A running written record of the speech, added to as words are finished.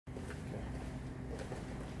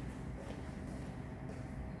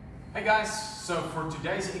Hey guys, so for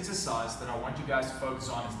today's exercise that I want you guys to focus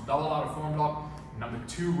on is the double out of form block, number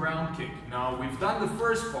 2 round kick. Now we've done the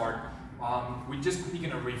first part, we're just quickly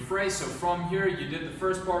going to rephrase. So from here you did the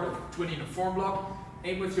first part of 20 in a form block,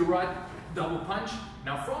 aim with your right, double punch.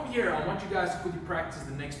 Now from here I want you guys to quickly practice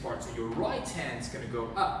the next part. So your right hand's going to go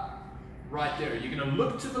up, right there. You're going to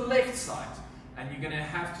look to the left side and you're going to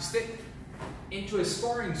have to step into a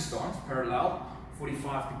sparring stance, parallel,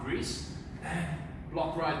 45 degrees. And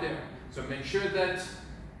block right there. So make sure that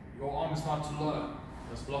your arm is not too low.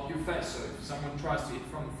 Just block your face. So if someone tries to hit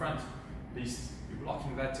from the front, at least you're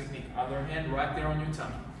blocking that technique. Other hand right there on your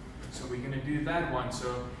tummy. So we're going to do that one.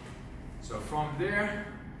 So from there,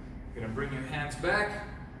 you're going to bring your hands back,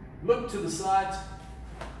 look to the side,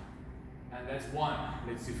 and that's 1.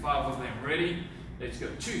 Let's do 5 of them. Ready? Let's go.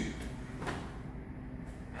 2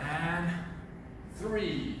 and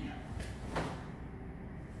 3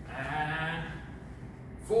 and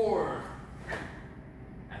 4,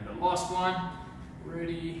 and the last one,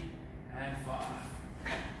 ready, and 5.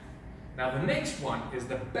 Now the next one is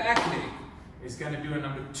the back leg. Is going to do a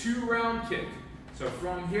number 2 round kick. So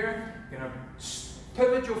from here, you're going to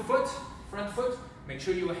pivot your foot, front foot, make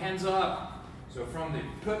sure your hands are up. So from the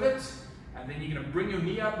pivot, and then you're going to bring your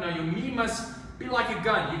knee up. Now your knee must be like a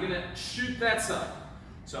gun. You're going to shoot that side.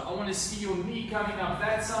 So I want to see your knee coming up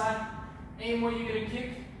that side. Aim where you're going to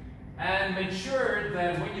kick. And make sure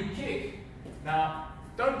that when you kick, now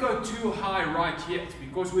don't go too high right yet,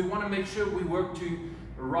 because we want to make sure we work to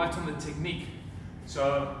right on the technique.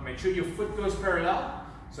 So make sure your foot goes parallel.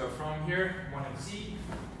 So from here, you want to see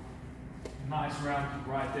nice round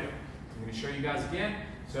kick right there. I'm going to show you guys again.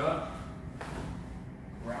 So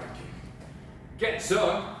round kick. Okay,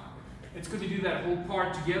 so it's good to do that whole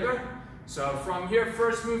part together. So from here,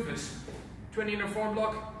 first move is 20 in a form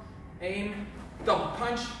block, aim, double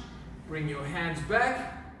punch. Bring your hands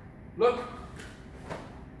back, look,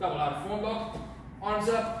 double out of form block, arms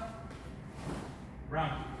up,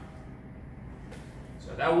 round.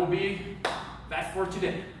 So that will be that for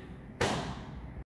today.